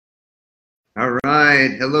All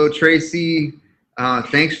right. Hello, Tracy.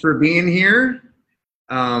 Thanks for being here.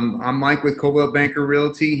 I'm Mike with Coldwell Banker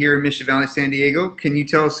Realty here in Mission Valley, San Diego. Can you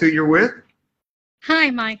tell us who you're with? Hi,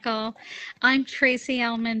 Michael. I'm Tracy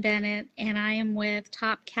Elman Bennett, and I am with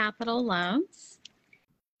Top Capital Loans.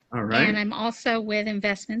 All And right. I'm also with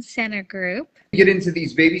Investment Center Group. Get into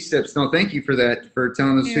these baby steps. No, thank you for that, for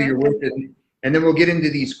telling us who You're you're welcome. with. And then we'll get into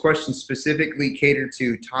these questions specifically catered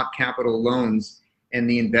to Top Capital Loans and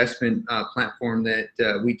the investment platform that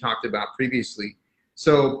we talked about previously.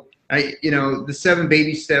 So, the seven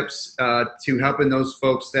baby steps to helping those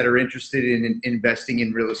folks that are interested in investing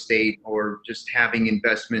in real estate or just having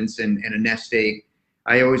investments and a nest egg.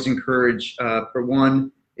 I always encourage, for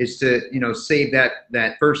one, is to save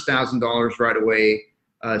that first $1,000 right away.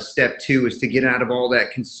 Step two is to get out of all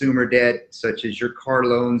that consumer debt, such as your car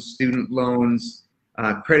loans, student loans,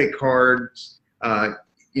 credit cards.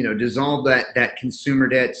 Dissolve that consumer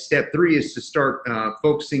debt. Step three is to start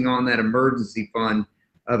focusing on that emergency fund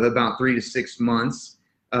of about 3 to 6 months.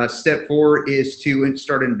 Step four is to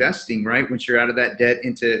start investing, right? Once you're out of that debt,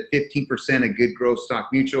 into 15% of good growth stock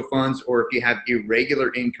mutual funds, or if you have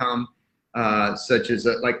irregular income, such as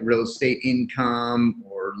like real estate income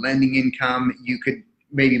or lending income, you could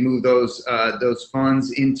maybe move those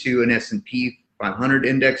funds into an S&P 500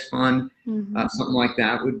 index fund. Mhm. Something like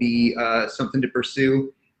that would be something to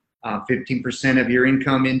pursue. 15% of your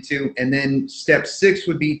income into, and then step six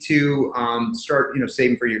would be to start,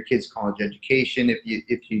 saving for your kids' college education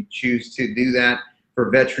if you choose to do that.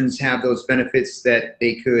 For veterans, have those benefits that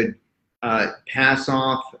they could pass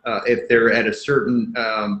off if they're at a certain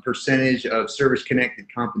percentage of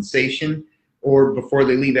service-connected compensation, or before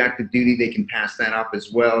they leave active duty, they can pass that off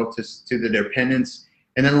as well to the dependents.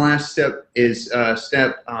 And then the last step is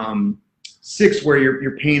step six, where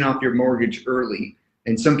you're paying off your mortgage early.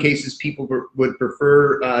 In some cases, people would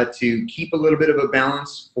prefer to keep a little bit of a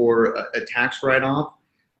balance for a tax write-off,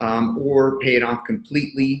 or pay it off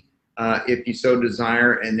completely if you so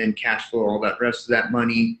desire, and then cash flow all that rest of that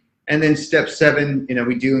money. And then step seven,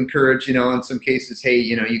 we do encourage, in some cases, hey,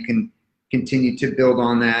 you can continue to build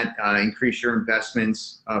on that, increase your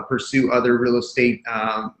investments, pursue other real estate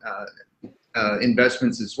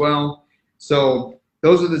investments as well. So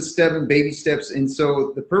those are the seven baby steps. And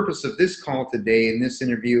so the purpose of this call today in this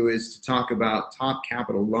interview is to talk about Top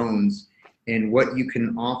Capital Loans and what you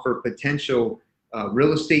can offer potential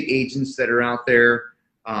real estate agents that are out there,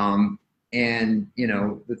 and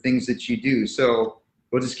the things that you do. So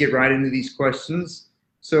we'll just get right into these questions.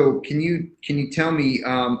 So can you tell me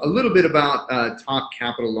a little bit about Top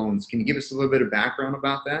Capital Loans? Can you give us a little bit of background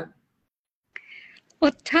about that?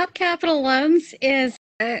 Well, Top Capital Loans is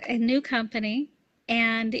a new company,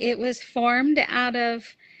 and it was formed out of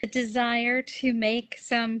a desire to make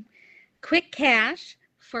some quick cash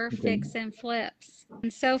for Okay. fix and flips.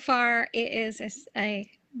 And so far, it is a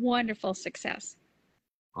wonderful success.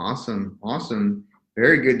 Awesome, awesome,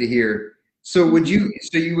 very good to hear. So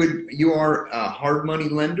Mhm. you are a hard money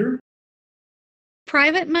lender?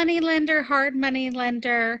 Private money lender, hard money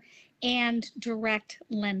lender, and direct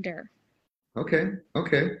lender. Okay,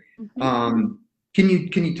 okay. Mhm. Um, can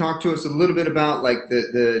you talk to us a little bit about like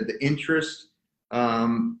the interest,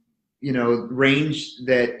 um, range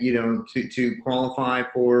that to qualify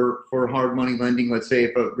for hard money lending? Let's say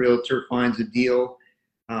if a realtor finds a deal,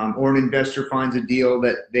 or an investor finds a deal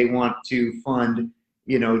that they want to fund,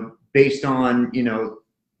 based on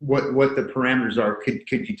what the parameters are.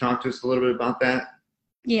 Could you talk to us a little bit about that?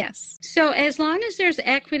 Yes. So as long as there's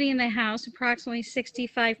equity in the house, approximately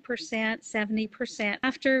 65%, 70%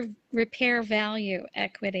 after repair value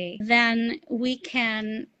equity, then we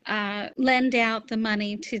can lend out the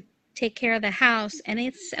money to take care of the house. And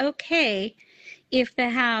it's okay if the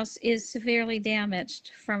house is severely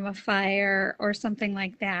damaged from a fire or something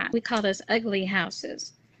like that. We call those ugly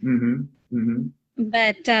houses. Mm-hmm. Mm-hmm.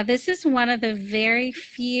 But this is one of the very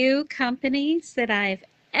few companies that I've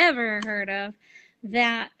ever heard of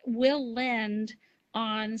that will lend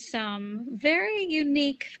on some very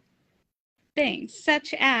unique things,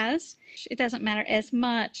 such as it doesn't matter as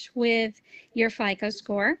much with your FICO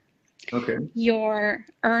score, Okay. your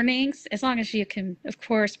earnings, as long as you can, of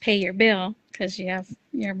course, pay your bill because you have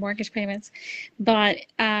your mortgage payments, but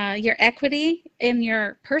your equity in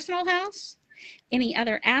your personal house, any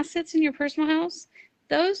other assets in your personal house,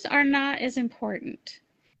 those are not as important.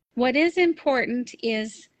 What is important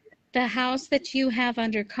is the house that you have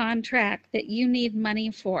under contract that you need money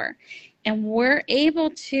for. And we're able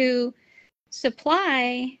to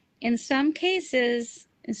supply, in some cases,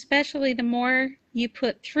 especially the more you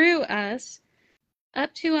put through us,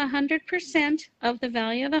 up to 100% of the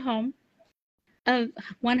value of the home of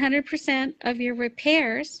 100% of your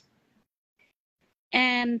repairs,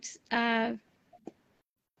 and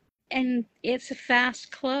it's a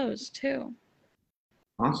fast close too.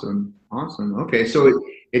 Awesome. Awesome. Okay. So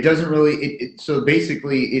it doesn't really, so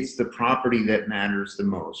basically it's the property that matters the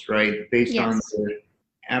most, right? Based on Yes. the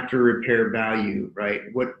after repair value, right?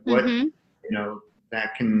 What, Mm-hmm. you know,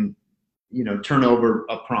 that can, turn over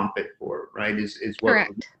a profit for, right? Is what,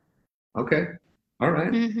 Correct. okay. All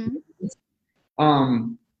right. Mm-hmm.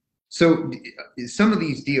 Um, so some of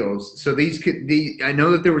these deals, so I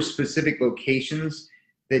know that there were specific locations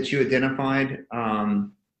that you identified. Mm-hmm.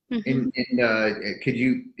 And could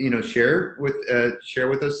you, share with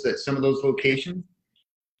us that some of those locations?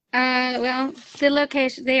 Well, the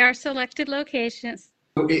location, they are selected locations.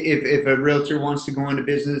 If a realtor wants to go into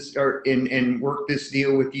business or and work this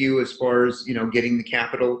deal with you as far as getting the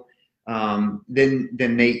capital, then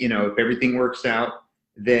they if everything works out,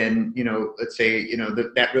 then let's say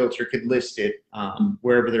that realtor could list it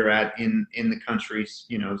wherever they're at in the countries,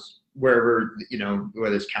 wherever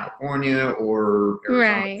whether it's California or Arizona.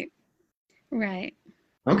 Right. Right.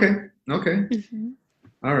 Okay, okay. Mm-hmm.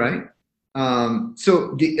 All right.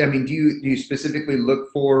 So, do you specifically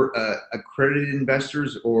look for accredited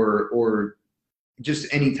investors or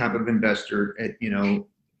just any type of investor,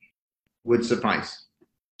 would suffice?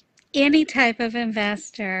 Any type of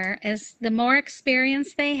investor, is the more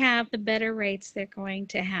experience they have, the better rates they're going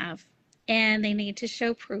to have. And they need to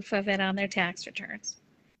show proof of it on their tax returns,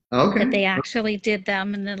 that Okay. they actually did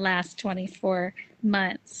them in the last 24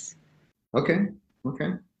 months. Okay. Okay.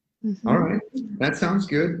 All Mm-hmm. right. That sounds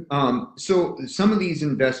good. So some of these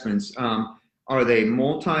investments, are they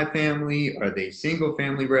multifamily? Are they single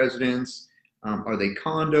family residents? Are they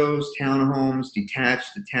condos, townhomes,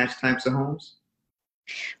 detached types of homes?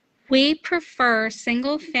 We prefer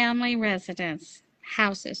single family residence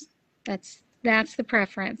houses. That's the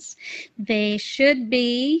preference. They should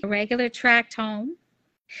be a regular tract home.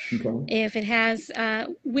 Okay. If it has,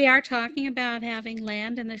 we are talking about having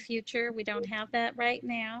land in the future. We don't have that right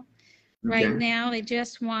now. Right Okay. now, they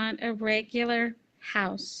just want a regular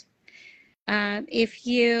house. If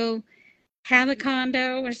you have a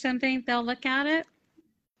condo or something, they'll look at it.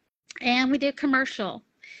 And we do commercial.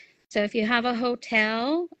 So if you have a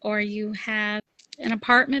hotel or you have an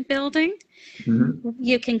apartment building, Hmm.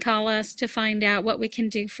 you can call us to find out what we can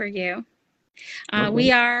do for you. Okay.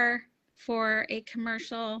 We are, for a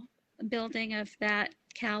commercial building of that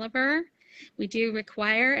caliber, we do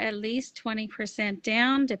require at least 20%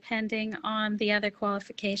 down, depending on the other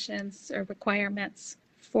qualifications or requirements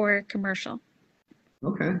for commercial.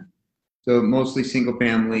 Okay. So mostly single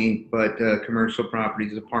family, but commercial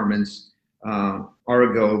properties, apartments, are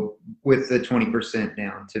a go with the 20%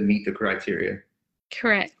 down to meet the criteria.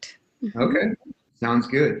 Correct. Mm-hmm. Okay. Sounds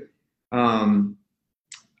good. Um,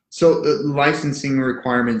 so the licensing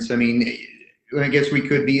requirements, I guess we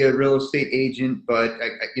could be a real estate agent, but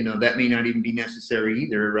that may not even be necessary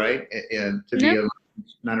either, right? To be Nope.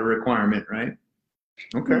 not a requirement, right?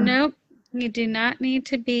 Okay. Nope. You do not need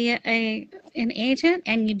to be an agent,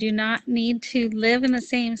 and you do not need to live in the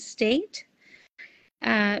same state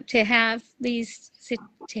to have these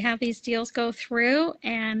deals go through,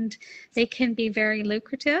 and they can be very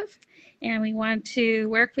lucrative. And we want to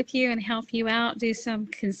work with you and help you out, do some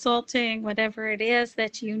consulting, whatever it is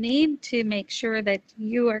that you need to make sure that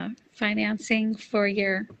you are financing for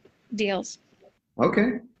your deals.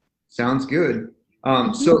 Okay, sounds good.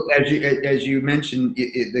 Mm-hmm. So as you mentioned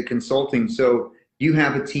the consulting, so you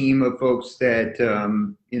have a team of folks that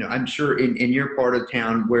I'm sure in your part of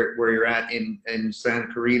town where you're at in Santa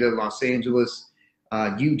Clarita, Los Angeles,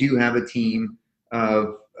 you do have a team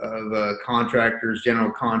of contractors,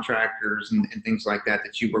 general contractors, and things like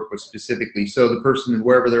that you work with specifically. So the person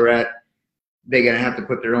wherever they're at, they're going to have to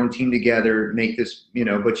put their own team together, make this,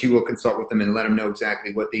 but you will consult with them and let them know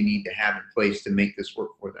exactly what they need to have in place to make this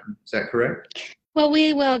work for them. Is that correct? Well,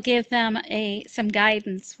 we will give them some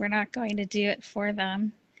guidance. We're not going to do it for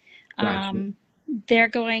them. Gotcha. They're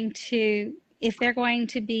going to, if they're going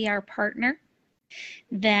to be our partner,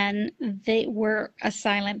 then we're a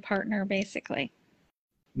silent partner, basically.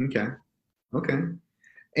 Okay. Okay.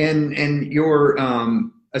 And your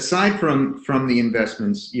aside from the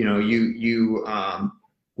investments,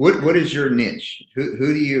 what is your niche? Who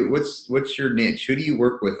do you what's your niche? Who do you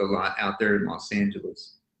work with a lot out there in Los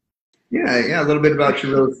Angeles? Yeah, a little bit about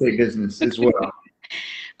your real estate business as well.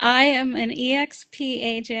 I am an EXP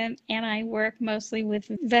agent, and I work mostly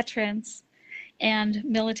with veterans and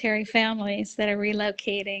military families that are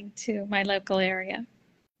relocating to my local area.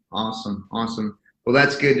 Awesome, awesome. Well,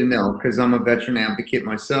 that's good to know because I'm a veteran advocate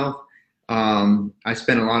myself. I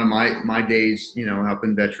spend a lot of my days,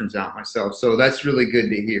 helping veterans out myself. So that's really good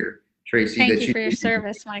to hear, Tracy. Thank that you for your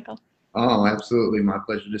service, Michael. Oh, absolutely, my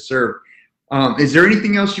pleasure to serve. Is there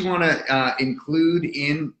anything else you want to include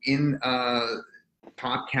in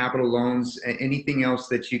Top Capital Loans? Anything else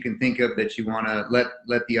that you can think of that you want to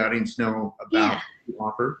let the audience know about Yeah. the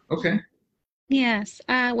offer? Okay. Yes.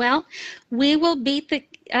 Well, we will beat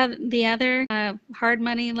the other hard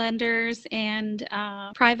money lenders and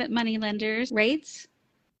private money lenders rates.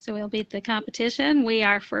 So we'll beat the competition. We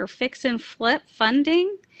are for fix and flip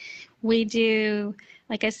funding. We do,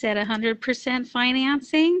 like I said, 100%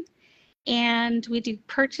 financing, and we do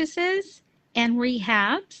purchases and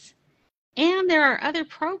rehabs. And there are other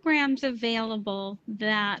programs available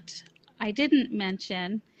that I didn't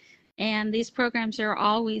mention, and these programs are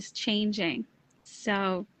always changing.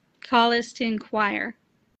 So call us to inquire.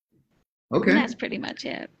 Okay. And that's pretty much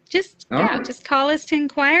it. Just All right. just call us to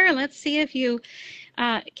inquire, and let's see if you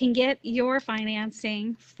can get your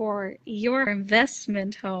financing for your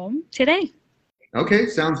investment home today. Okay,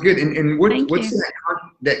 sounds good. And Thank what's you.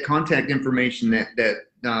 that contact information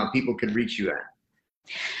that people can reach you at?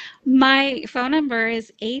 My phone number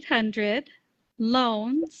is 800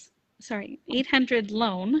 loan,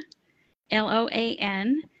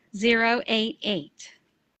 LOAN 088.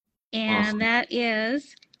 And Awesome. that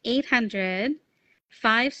is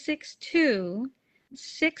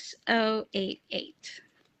 800-562-6088.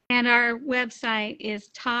 And our website is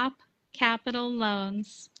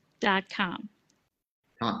topcapitalloans.com.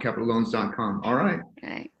 Topcapitalloans.com. All right.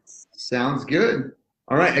 Right. Sounds good.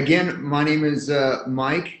 All right. Again, my name is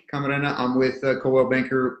Mike Camarena. I'm with Coldwell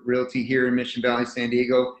Banker Realty here in Mission Valley, San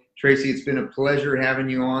Diego. Tracy, it's been a pleasure having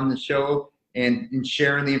you on the show and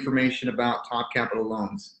sharing the information about Top Capital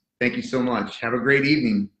Loans. Thank you so much. Have a great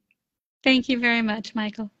evening. Thank you very much,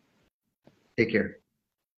 Michael. Take care.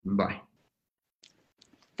 Bye.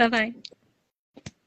 Bye-bye.